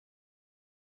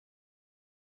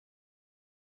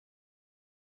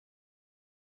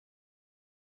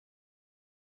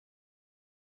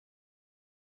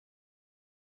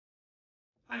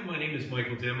Hi, my name is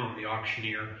Michael Dim. I'm the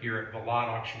auctioneer here at Valad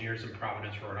Auctioneers in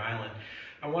Providence, Rhode Island.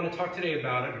 I want to talk today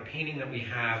about a painting that we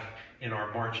have in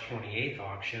our March 28th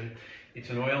auction. It's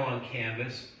an oil on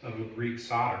canvas of a Greek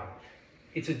solder.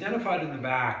 It's identified in the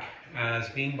back as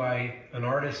being by an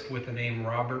artist with the name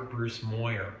Robert Bruce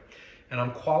Moyer. And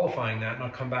I'm qualifying that, and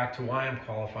I'll come back to why I'm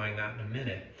qualifying that in a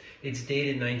minute. It's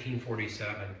dated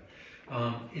 1947.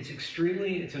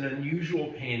 It's an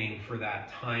unusual painting for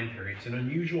that time period. It's an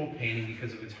unusual painting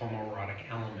because of its homoerotic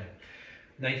element.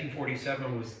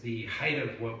 1947 was the height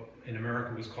of what in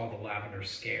America was called the Lavender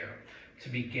Scare. To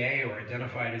be gay or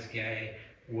identified as gay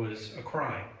was a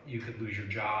crime. You could lose your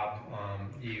job.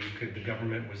 The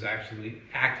government was actually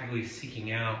actively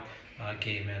seeking out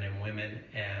gay men and women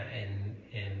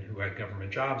and who had government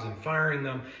jobs and firing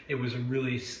them. It was a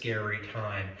really scary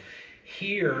time.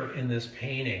 Here in this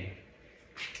painting,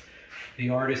 the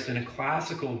artist, in a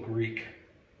classical Greek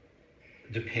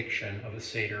depiction of a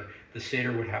satyr, the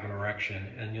satyr would have an erection,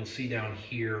 and you'll see down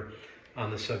here on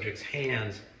the subject's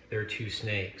hands, there are two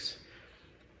snakes,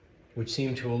 which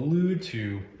seem to allude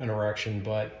to an erection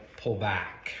but pull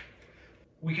back.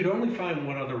 We could only find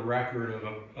one other record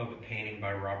of a painting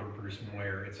by Robert Bruce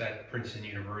Moyer. It's at Princeton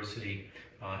University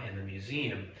in the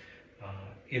museum.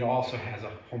 It also has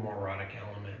a homoerotic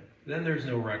element. Then there's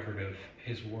no record of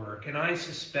his work. And I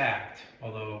suspect,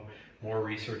 although more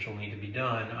research will need to be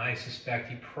done, I suspect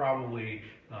he probably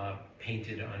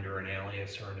painted under an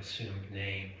alias or an assumed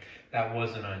name. That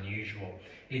wasn't unusual.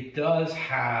 It does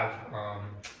have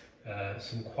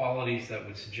some qualities that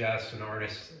would suggest an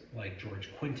artist like George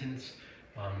Quintence,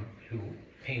 who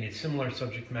painted similar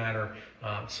subject matter,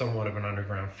 somewhat of an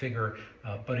underground figure.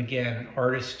 But again,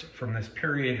 artists from this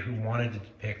period who wanted to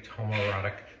depict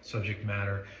homoerotic subject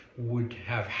matter would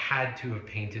have had to have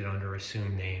painted under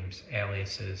assumed names,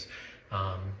 aliases,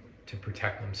 to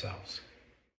protect themselves.